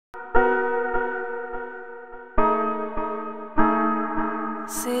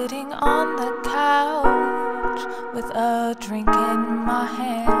Sitting on the couch with a drink in my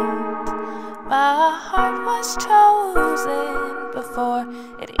hand. My heart was chosen before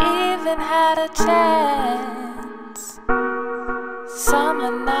it even had a chance.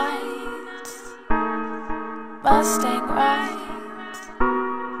 Summer nights, Mustang rides,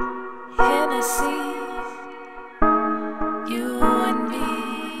 Hennessy, you and me.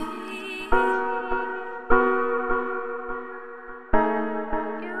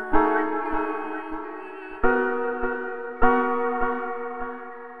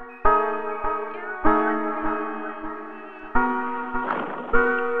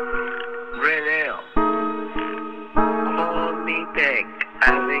 I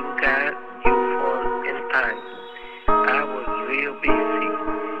haven't got your phone in time. I was real busy.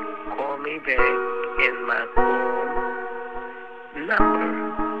 Call me back in my phone number.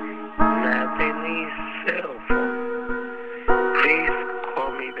 Not any cell phone. Please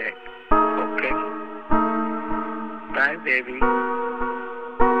call me back. Okay? Bye, baby.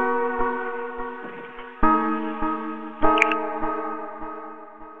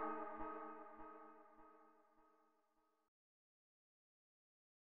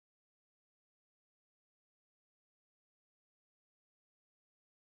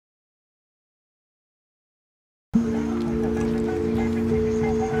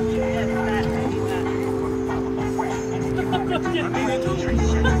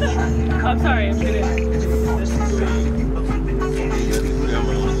 I'm sorry, I'm kidding.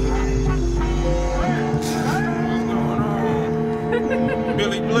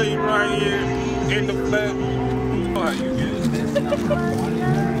 Billy Blade right here in the flat. How you get it?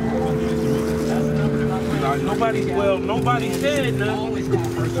 Nobody said nothing.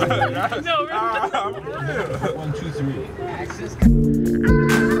 No, really? For real. 1, 2, 3.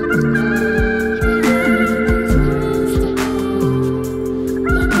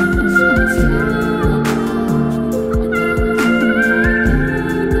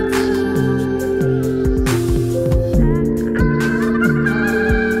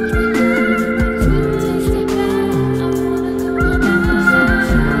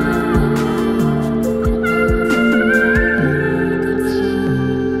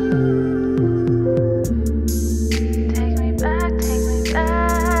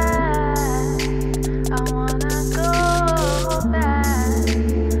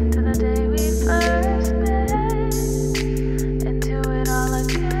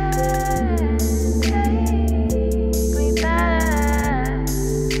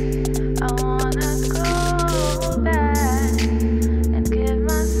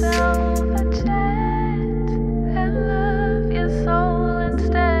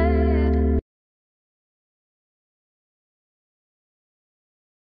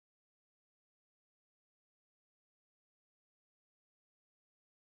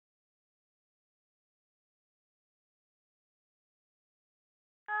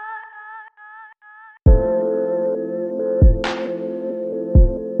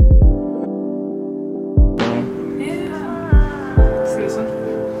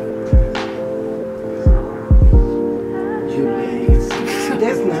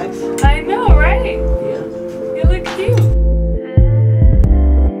 That's nice. I know, right? Yeah. You look cute.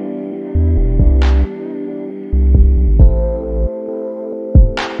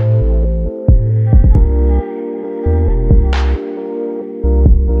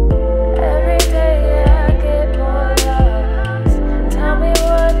 Every day I get more lost. Tell me,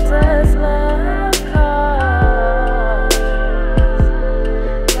 what does love cost?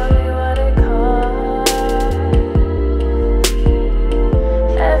 Tell me what it costs.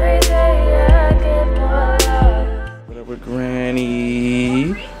 Every day I get more lost. What up with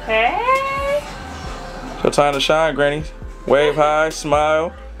Granny? Hey! So time to shine, Granny. Wave high,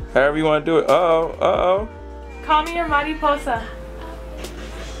 smile, however you want to do it. Uh-oh, uh-oh. Call me your mariposa.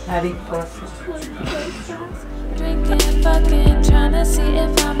 Mariposa. Drinking, fucking, trying to see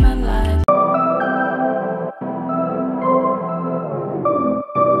if I'm alive.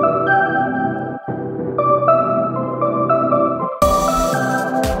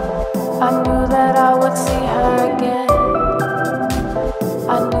 I knew that I would see her again.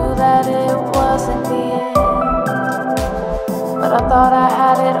 I knew that it wasn't the end. But I thought I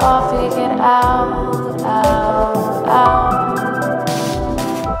had it all figured out, out.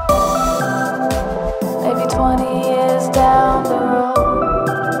 Maybe 20 years down the road.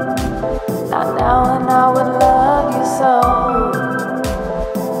 Not now, and I would love you so.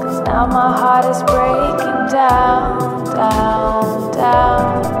 'Cause now my heart is breaking down, down,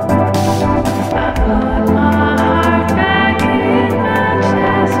 down. I put my heart back in my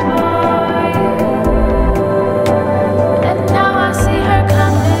chest for you. And now I see her come.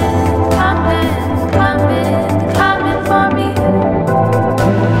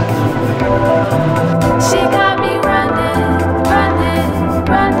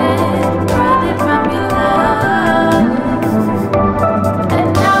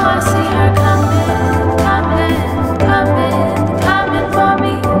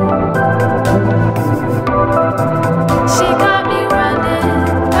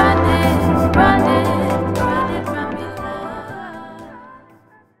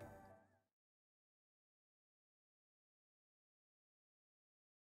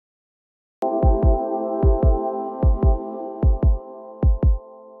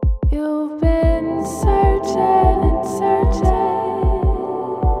 You've been searching and searching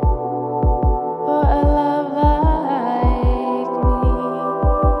for a love like me,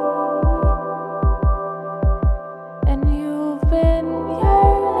 and you've been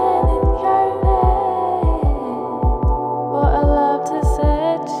yearning and yearning for a love to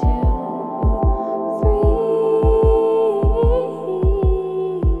set you free.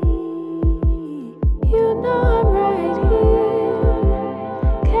 You know I'm right here.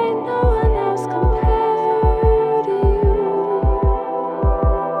 Can't no one else compare to you.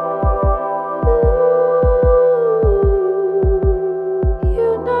 You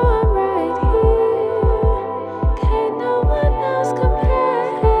know I'm right here. Can't no one else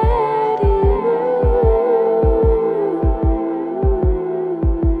compare to you.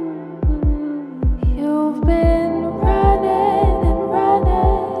 You've been running and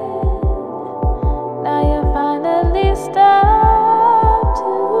running. Now you finally stop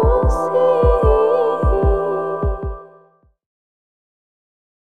to see.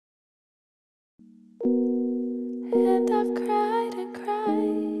 And I've cried and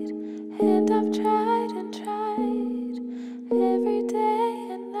cried, and I've tried and tried. Every day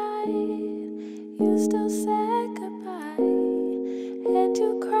and night, you still said goodbye. And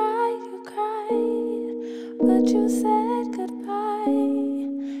you cried, but you said goodbye.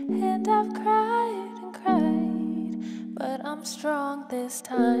 And I've cried and cried, but I'm strong this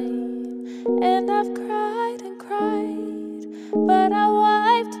time. And I've cried and cried, but I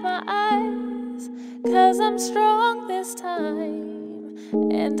wiped my eyes, 'cause I'm strong this time.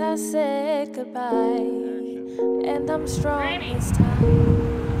 And I said goodbye, and I'm strong this time.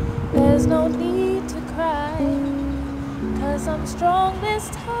 There's no need to cry, 'cause I'm strong this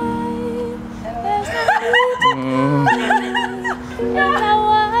time. There's no need to cry. And I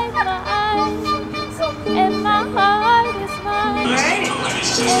wipe my eyes, and my heart is mine.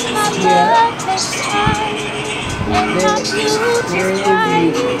 And my love takes time, and my beauty's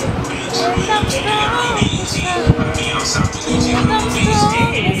bright. And I'm strong this time. And I'm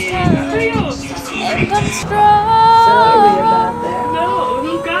strong this time. And I'm strong. Sorry about that. No,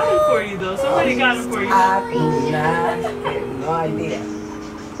 who got it for you though? Somebody got it for you. I do not have no idea.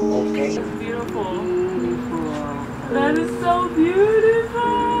 Okay. That's beautiful. That is so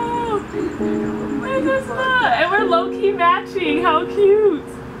beautiful. It is not. And we're low-key matching. How cute.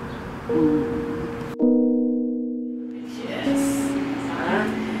 Yes.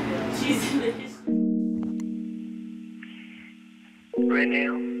 She's in the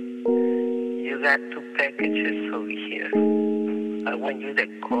Renelle, you got 2 packages over here. I want you to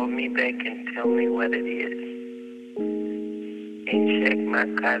call me back and tell me what it is. And check my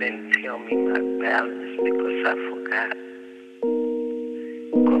card and tell me my balance because I forgot.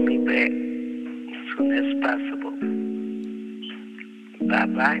 Call me back as soon as possible.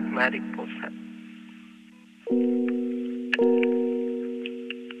 Bye-bye, Mariposa.